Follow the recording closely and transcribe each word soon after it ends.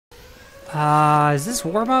Is this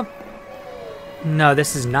warm-up? No,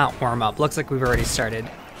 this is not warm-up. Looks like we've already started.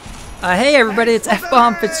 Hey everybody, it's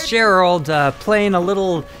F-Bomb Fitzgerald playing a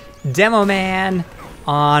little Demoman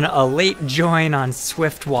on a late join on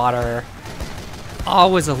Swiftwater.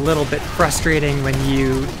 Always a little bit frustrating when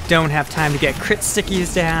you don't have time to get crit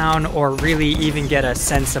stickies down or really even get a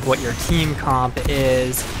sense of what your team comp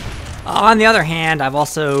is. On the other hand, I've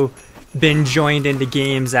also been joined into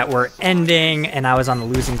games that were ending and I was on the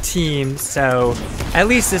losing team, so at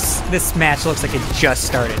least this match looks like it just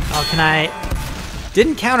started. Oh,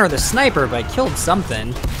 didn't counter the sniper, but I killed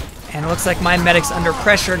something. And it looks like my medic's under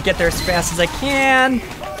pressure to get there as fast as I can.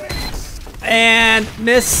 And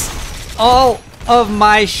miss all of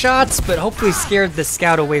my shots, but hopefully scared the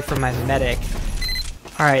scout away from my medic.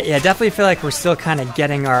 Alright, yeah, definitely feel like we're still kind of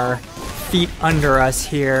getting our feet under us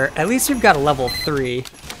here. At least we've got a level 3.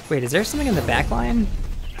 Wait, is there something in the back line?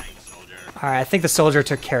 Alright, I think the soldier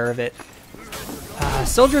took care of it.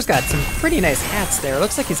 Soldier's got some pretty nice hats there.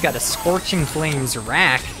 Looks like he's got a Scorching Flames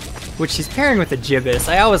rack, which he's pairing with a Gibbous.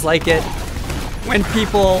 I always like it when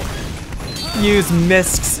people use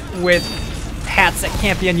miscs with hats that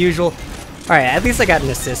can't be unusual. Alright, at least I got an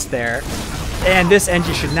assist there. And this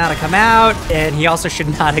engine should not have come out, and he also should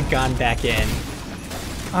not have gone back in.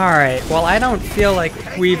 Alright, well I don't feel like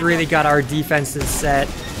we've really got our defenses set.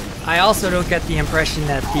 I also don't get the impression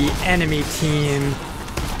that the enemy team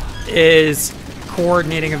is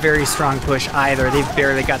coordinating a very strong push either. They've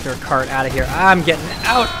barely got their cart out of here. I'm getting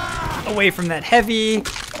out away from that heavy.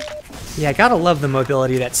 Yeah, gotta love the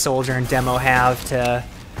mobility that Soldier and Demo have to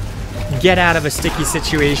get out of a sticky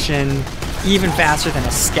situation even faster than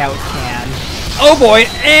a scout can. Oh boy,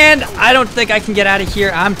 and I don't think I can get out of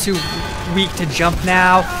here. I'm too weak to jump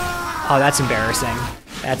now. Oh, that's embarrassing.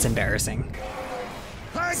 That's embarrassing.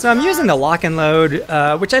 So I'm using the lock and load,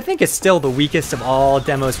 which I think is still the weakest of all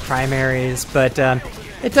Demo's primaries, but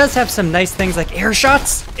it does have some nice things like air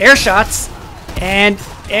shots, and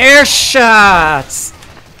air shots.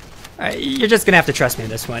 You're just gonna have to trust me in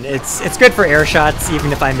this one. It's good for air shots,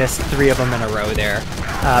 even if I missed 3 of them in a row there.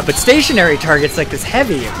 But stationary targets like this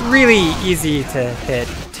heavy, really easy to hit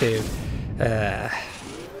too.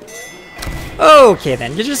 Okay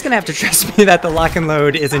then, you're just gonna have to trust me that the lock and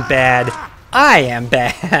load isn't bad. I am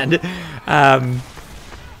bad.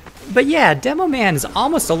 But yeah, Demoman is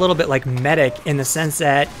almost a little bit like Medic in the sense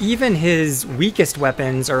that even his weakest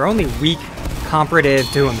weapons are only weak comparative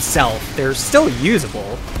to himself. They're still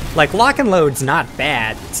usable. Like Lock and Load's not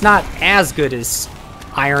bad. It's not as good as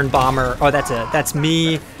Iron Bomber. Oh, that's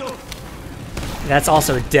me. That's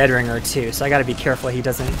also Dead Ringer too, so I gotta be careful he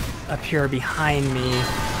doesn't appear behind me.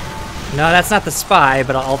 No, that's not the spy,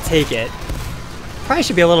 but I'll take it. Probably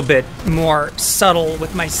should be a little bit more subtle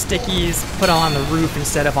with my stickies, put them on the roof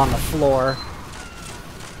instead of on the floor.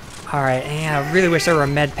 Alright, and I really wish there were a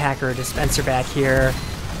med pack or a dispenser back here.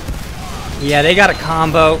 Yeah, they got a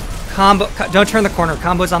combo. Don't turn the corner,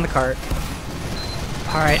 combo's on the cart.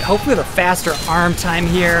 Alright, hopefully the faster arm time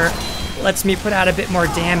here lets me put out a bit more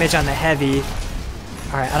damage on the heavy.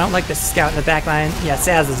 Alright, I don't like the scout in the back line. Yeah,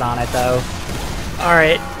 Saz is on it though.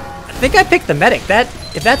 Alright, I think I picked the medic.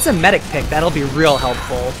 If that's a medic pick, that'll be real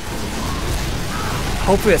helpful.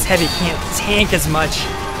 Hopefully this heavy can't tank as much.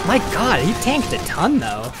 My god, he tanked a ton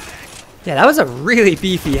though. Yeah, that was a really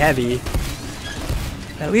beefy heavy.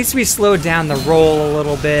 At least we slowed down the roll a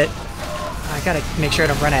little bit. I gotta make sure I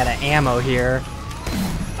don't run out of ammo here.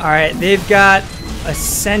 Alright, they've got a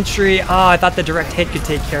sentry. Oh, I thought the direct hit could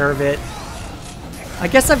take care of it. I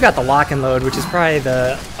guess I've got the lock and load, which is probably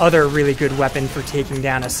the other really good weapon for taking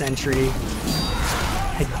down a sentry.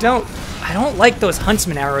 I don't like those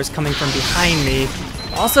huntsman arrows coming from behind me.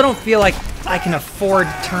 I also don't feel like I can afford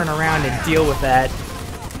to turn around and deal with that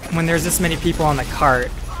when there's this many people on the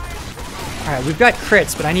cart. Alright, we've got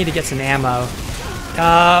crits, but I need to get some ammo.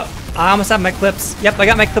 I almost have my clips. Yep, I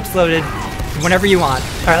got my clips loaded. Whenever you want.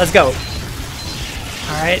 Alright, let's go.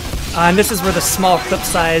 Alright, and this is where the small clip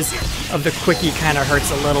size of the quickie kind of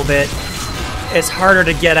hurts a little bit. It's harder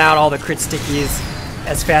to get out all the crit stickies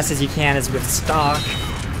as fast as you can as with stock.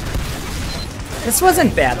 This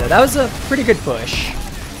wasn't bad though, that was a pretty good push.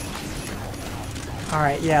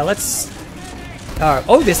 Alright, yeah, let's...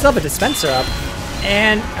 oh, they still have a dispenser up.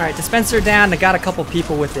 And, alright, dispenser down, I got a couple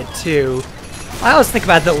people with it too. I always think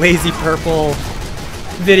about the Lazy Purple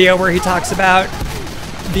video where he talks about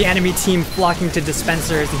the enemy team flocking to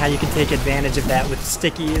dispensers and how you can take advantage of that with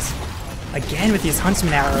stickies. Again with these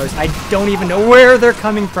huntsman arrows, I don't even know where they're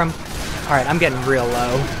coming from. Alright, I'm getting real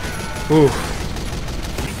low. Ooh.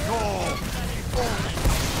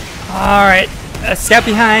 Alright, a scout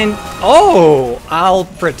behind. Oh, I'll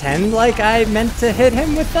pretend like I meant to hit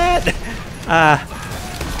him with that.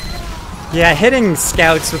 Yeah, hitting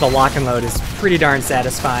scouts with a lock and load is pretty darn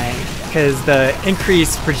satisfying, because the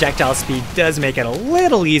increased projectile speed does make it a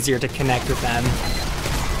little easier to connect with them.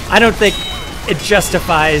 I don't think it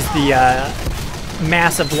justifies the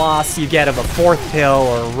massive loss you get of a 4th pill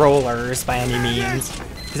or rollers by any means.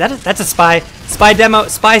 Is that that's a spy demo,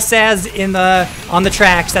 spy Saz on the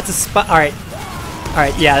tracks. That's a spy. All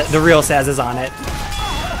right, yeah, the real Saz is on it.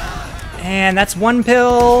 And that's 1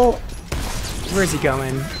 pill. Where's he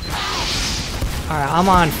going? All right, I'm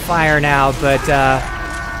on fire now, but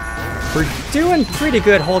we're doing pretty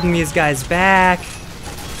good holding these guys back.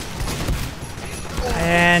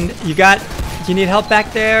 And you need help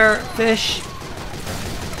back there, Fish?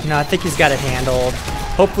 No, I think he's got it handled.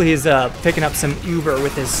 Hopefully he's picking up some Uber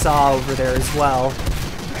with his saw over there as well.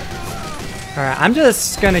 Alright, I'm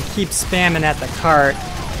just gonna keep spamming at the cart,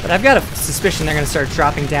 but I've got a suspicion they're gonna start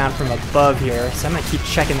dropping down from above here, so I'm gonna keep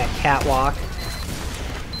checking that catwalk.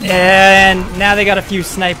 And now they got a few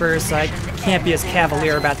snipers, so I can't be as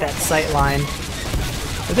cavalier about that sight line.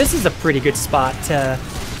 But this is a pretty good spot to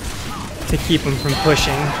keep them from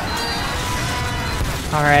pushing.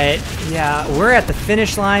 Alright, yeah, we're at the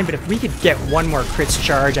finish line, but if we could get one more kritz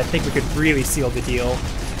charge, I think we could really seal the deal.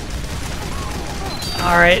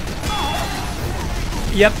 Alright.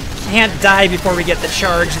 Yep, can't die before we get the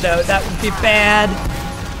charge, though. That would be bad.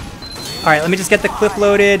 Alright, let me just get the clip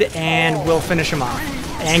loaded, and we'll finish him off.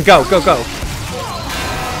 And go, go, go.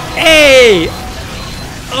 Hey!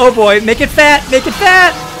 Oh boy, make it fat, make it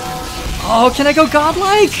fat! Oh, can I go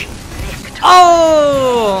godlike?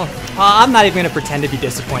 Oh! I'm not even going to pretend to be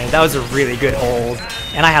disappointed. That was a really good hold,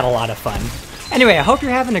 and I had a lot of fun. Anyway, I hope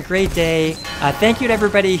you're having a great day. Thank you to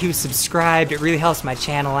everybody who subscribed. It really helps my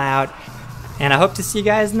channel out. And I hope to see you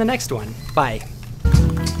guys in the next one. Bye.